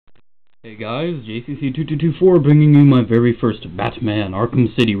Hey guys, JCC2224 bringing you my very first Batman Arkham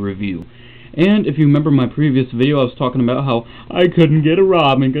City review. And if you remember my previous video, I was talking about how I couldn't get a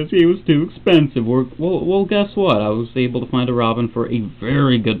Robin because he was too expensive. Well, guess what? I was able to find a Robin for a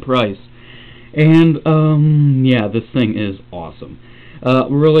very good price. And, yeah, this thing is awesome.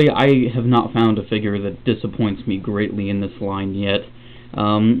 Really, I have not found a figure that disappoints me greatly in this line yet.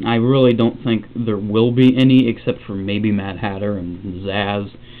 I really don't think there will be any, except for maybe Mad Hatter and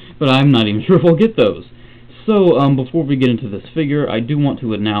Zaz. But I'm not even sure if I'll get those. So, before we get into this figure, I do want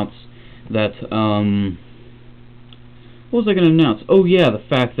to announce that, what was I going to announce? Oh yeah, the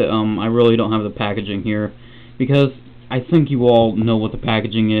fact that, I really don't have the packaging here, because I think you all know what the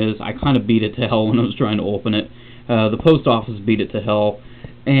packaging is. I kind of beat it to hell when I was trying to open it. The post office beat it to hell,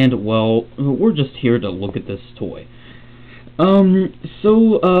 and, well, we're just here to look at this toy. I only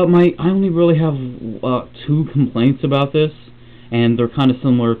really have, 2 complaints about this. And they're kind of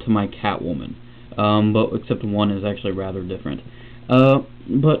similar to my Catwoman, but except one is actually rather different.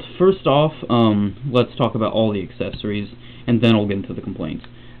 But first off, let's talk about all the accessories, and then I'll get into the complaints.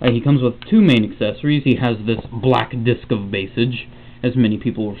 He comes with 2 main accessories. He has this black disc of basage, as many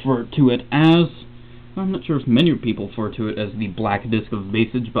people refer to it as. I'm not sure if many people refer to it as the black disc of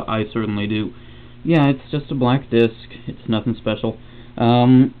basage, but I certainly do. Yeah, it's just a black disc. It's nothing special.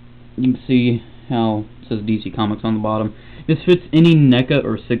 You can see how it says DC Comics on the bottom. This fits any NECA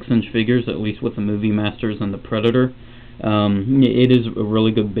or 6-inch figures, at least with the Movie Masters and the Predator. It is a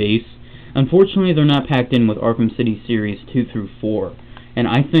really good base. Unfortunately, they're not packed in with Arkham City Series 2 through 4. And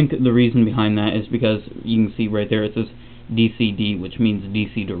I think the reason behind that is because you can see right there it says DCD, which means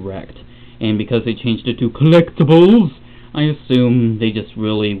DC Direct. And because they changed it to collectibles, I assume they just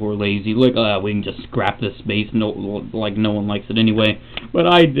really were lazy. Like, we can just scrap this base, no one likes it anyway. But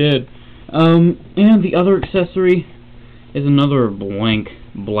I did. And the other accessory is another blank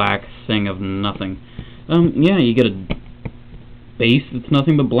black thing of nothing. Yeah, you get a base that's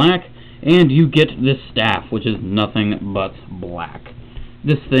nothing but black, and you get this staff, which is nothing but black.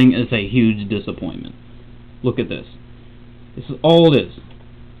 This thing is a huge disappointment. Look at this. This is all it is.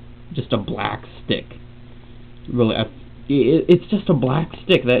 Just a black stick. Really, it's just a black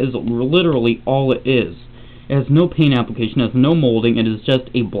stick. That is literally all it is. It has no paint application, it has no molding, it is just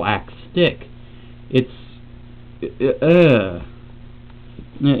a black stick. It's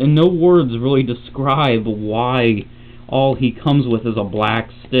and no words really describe why all he comes with is a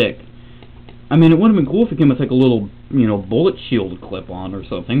black stick. I mean, it would have been cool if it came with like a little, bullet shield clip on or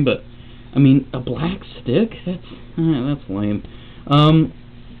something, but I mean, a black stick? That's lame.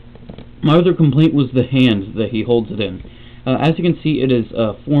 My other complaint was the hand that he holds it in. As you can see, it is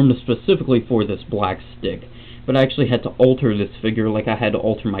formed specifically for this black stick, but I actually had to alter this figure like I had to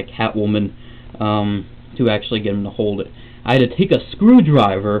alter my Catwoman to actually get him to hold it. I had to take a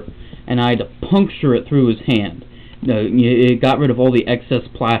screwdriver and I had to puncture it through his hand. It got rid of all the excess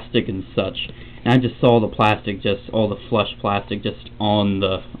plastic and such, and I just saw the plastic, just all the flush plastic, just on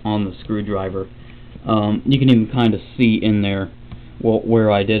the screwdriver. You can even kind of see in there where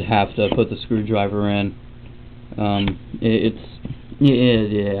I did have to put the screwdriver in.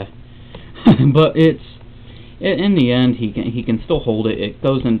 Yeah, but it's. In the end, he can still hold it. It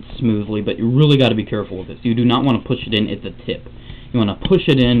goes in smoothly, but you really got to be careful with this. You do not want to push it in at the tip. You want to push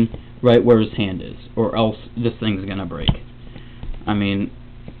it in right where his hand is, or else this thing's going to break. I mean,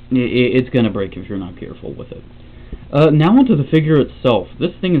 it's going to break if you're not careful with it. Now onto the figure itself.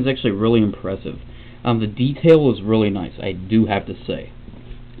 This thing is actually really impressive. The detail is really nice, I do have to say.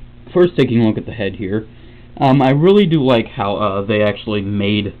 First, taking a look at the head here, I really do like how they actually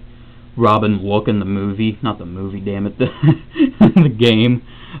made Robin look in the movie. Not the movie, damn it, the game.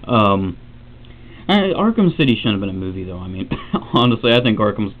 Arkham City shouldn't have been a movie, though. I mean, honestly, I think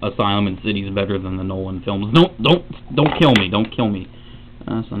Arkham Asylum and City is better than the Nolan films. Don't kill me, don't kill me.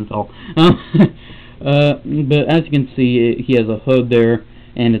 Sunfall. But as you can see, he has a hood there,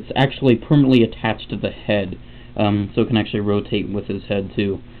 and it's actually permanently attached to the head, so it can actually rotate with his head,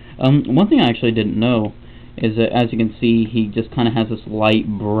 too. One thing I actually didn't know is that, as you can see, he just kind of has this light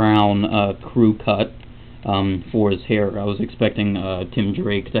brown crew cut for his hair. I was expecting Tim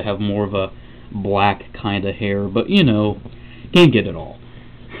Drake to have more of a black kind of hair, but, can't get it all.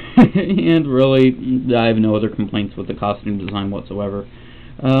 And really, I have no other complaints with the costume design whatsoever.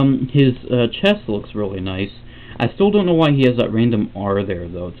 His chest looks really nice. I still don't know why he has that random R there,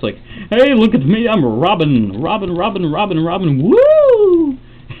 though. It's like, hey, look at me, I'm Robin, woo!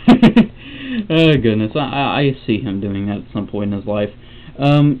 Oh goodness, I see him doing that at some point in his life.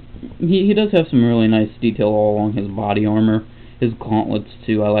 He does have some really nice detail all along his body armor. His gauntlets,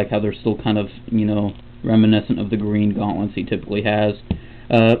 too, I like how they're still kind of, reminiscent of the green gauntlets he typically has.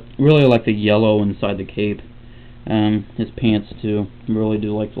 Really like the yellow inside the cape. His pants too. Really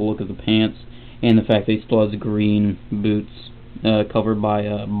do like the look of the pants, and the fact that he still has green boots covered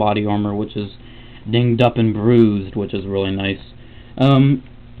by body armor, which is dinged up and bruised, which is really nice.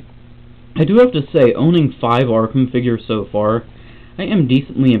 I do have to say, owning 5 Arkham figures so far, I am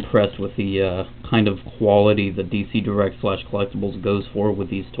decently impressed with the kind of quality that DC Direct / Collectibles goes for with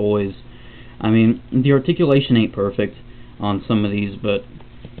these toys. I mean, the articulation ain't perfect on some of these, but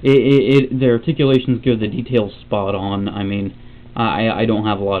the articulation's good, the detail's spot on. I mean, I don't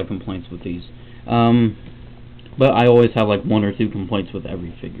have a lot of complaints with these. But I always have like 1 or 2 complaints with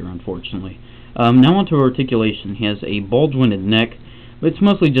every figure, unfortunately. Now onto articulation. He has a ball-jointed neck, but it's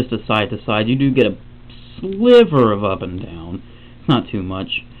mostly just a side-to-side. You do get a sliver of up and down. It's not too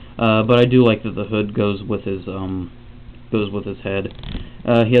much, but I do like that the hood goes with his head.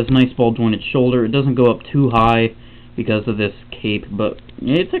 He has a nice ball-jointed shoulder. It doesn't go up too high because of this cape, but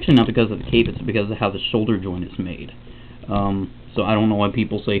it's actually not because of the cape. It's because of how the shoulder joint is made. So I don't know why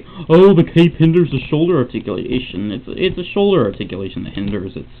people say, "Oh, the cape hinders the shoulder articulation." It's a shoulder articulation that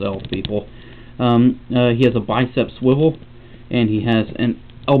hinders itself, people. He has a bicep swivel, and he has an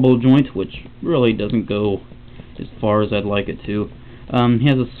elbow joint, which really doesn't go as far as I'd like it to. He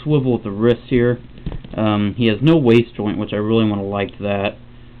has a swivel at the wrist here. He has no waist joint, which I really want to like that.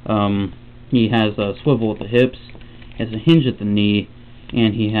 He has a swivel at the hips, has a hinge at the knee,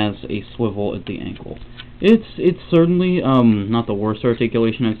 and he has a swivel at the ankle. It's certainly not the worst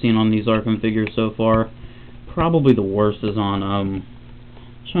articulation I've seen on these Arkham figures so far. Probably the worst is on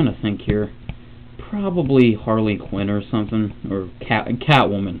trying to think here. Probably Harley Quinn or something, or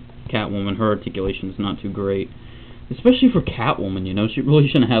Catwoman. Catwoman, her articulation is not too great. Especially for Catwoman, you know, she really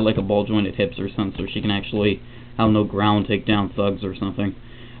shouldn't have like a ball-jointed hips or something, so she can actually have no ground take down thugs or something.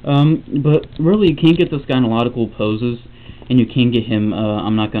 But really, you can get this guy in a lot of cool poses, and you can get him.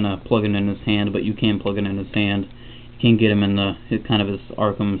 I'm not gonna plug it in his hand, but you can plug it in his hand. You can get him in his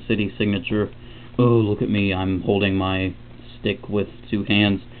Arkham City signature. Oh, look at me! I'm holding my stick with 2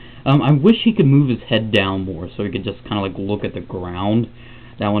 hands. I wish he could move his head down more, so he could just kind of like look at the ground.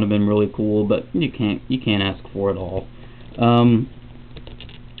 That would have been really cool, but you can't ask for it all.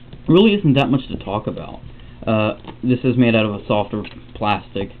 Really isn't that much to talk about. This is made out of a softer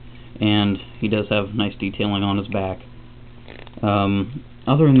plastic, and he does have nice detailing on his back.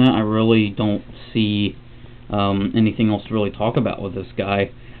 Other than that, I really don't see anything else to really talk about with this guy.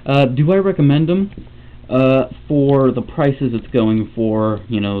 Do I recommend him? For the prices it's going for,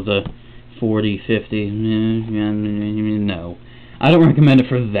 you know, the 40, 50, no. I don't recommend it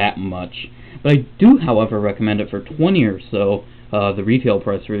for that much. But I do, however, recommend it for 20 or so, the retail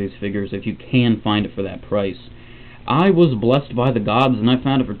price for these figures, if you can find it for that price. I was blessed by the gods, and I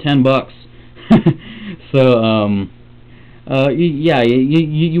found it for 10 bucks. So, yeah,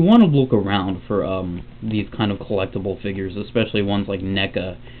 you want to look around for these kind of collectible figures, especially ones like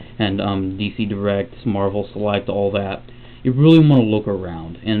NECA and DC Direct, Marvel Select, all that. You really want to look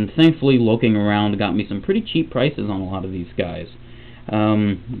around, and thankfully looking around got me some pretty cheap prices on a lot of these guys.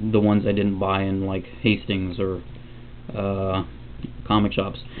 The ones I didn't buy in like Hastings or comic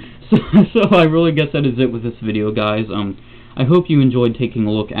shops. So I really guess that is it with this video, guys. I hope you enjoyed taking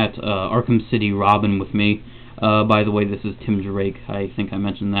a look at Arkham City Robin with me. By the way, this is Tim Drake. I think I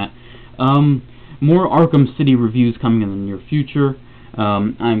mentioned that. More Arkham City reviews coming in the near future.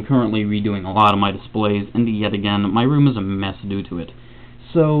 I'm currently redoing a lot of my displays, and yet again, my room is a mess due to it.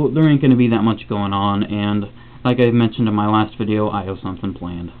 So there ain't going to be that much going on, and like I mentioned in my last video, I have something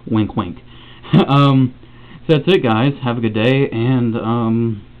planned. Wink, wink. So that's it, guys. Have a good day, and,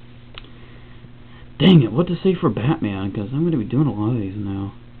 dang it, what to say for Batman, because I'm going to be doing a lot of these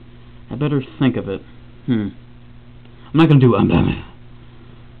now. I better think of it. I'm not going to do Batman.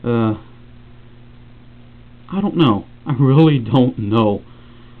 I don't know. I really don't know.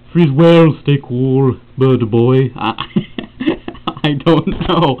 Freeze well, stay cool, bird boy. I don't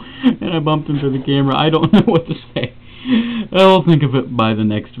know. And I bumped into the camera. I don't know what to say. I'll think of it by the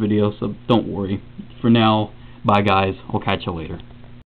next video, so don't worry. For now, bye guys. I'll catch you later.